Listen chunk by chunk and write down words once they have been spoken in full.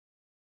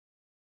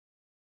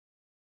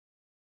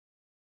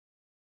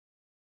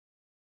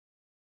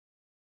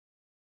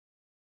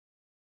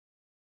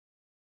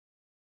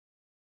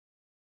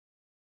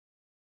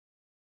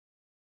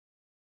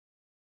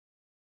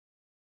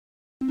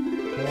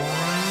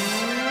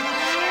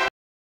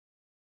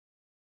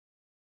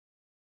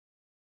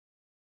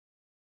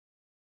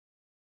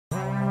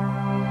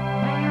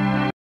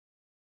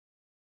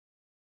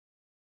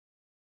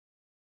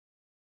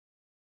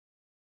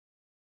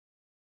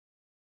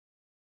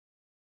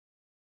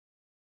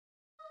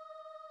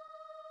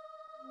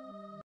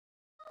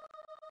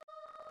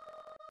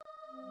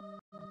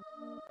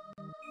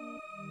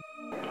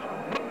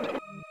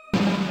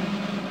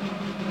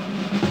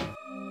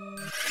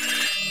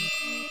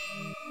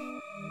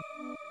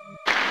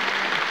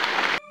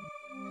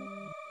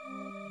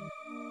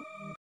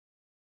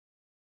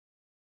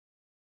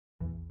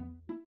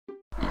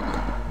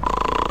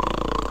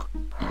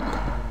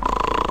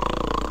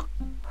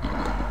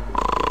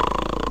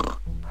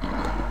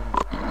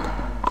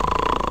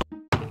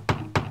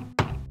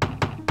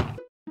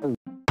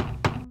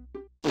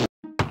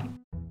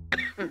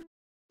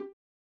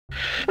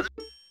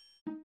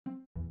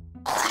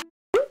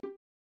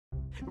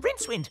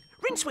Rincewind!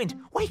 Rincewind!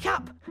 Wake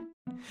up!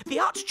 The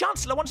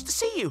Arch-Chancellor wants to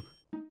see you!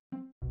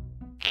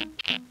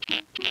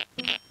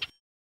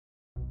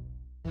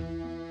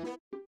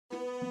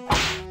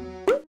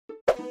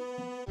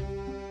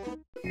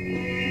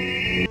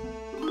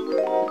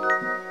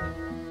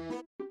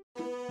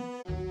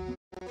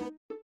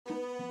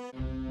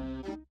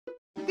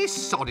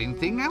 This sodding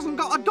thing hasn't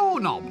got a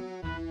doorknob.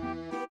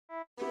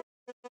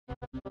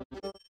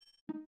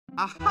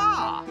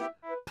 Aha!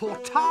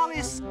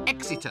 Portalis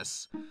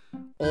Exitus,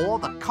 or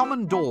the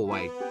common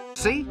doorway.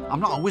 See,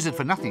 I'm not a wizard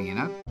for nothing, you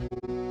know.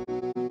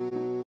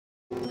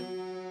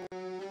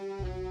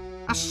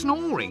 A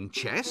snoring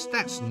chest?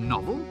 That's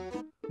novel.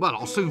 Well,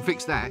 I'll soon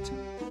fix that.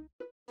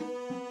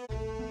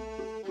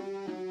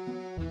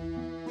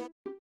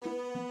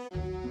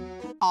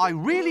 I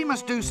really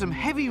must do some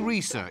heavy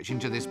research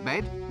into this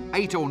bed.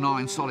 8 or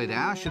 9 solid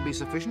hours should be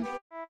sufficient.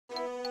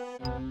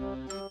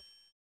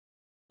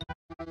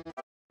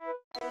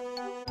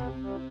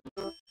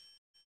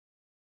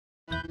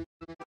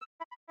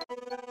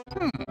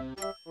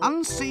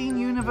 Unseen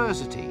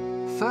University,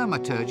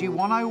 Thermaturgy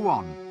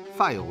 101,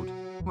 failed.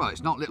 Well,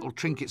 it's not little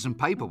trinkets and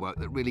paperwork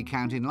that really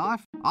count in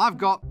life. I've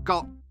got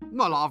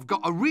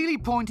a really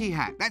pointy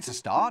hat. That's a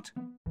start.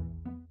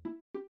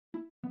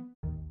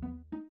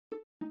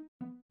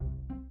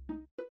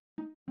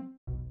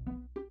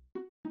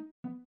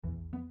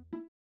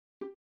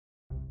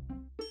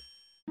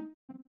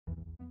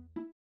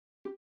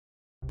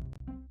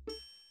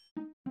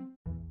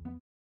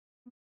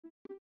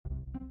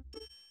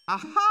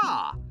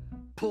 Aha!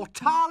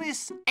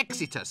 Portalis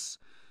Exitus,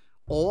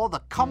 or the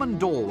common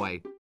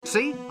doorway.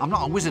 See, I'm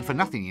not a wizard for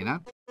nothing, you know.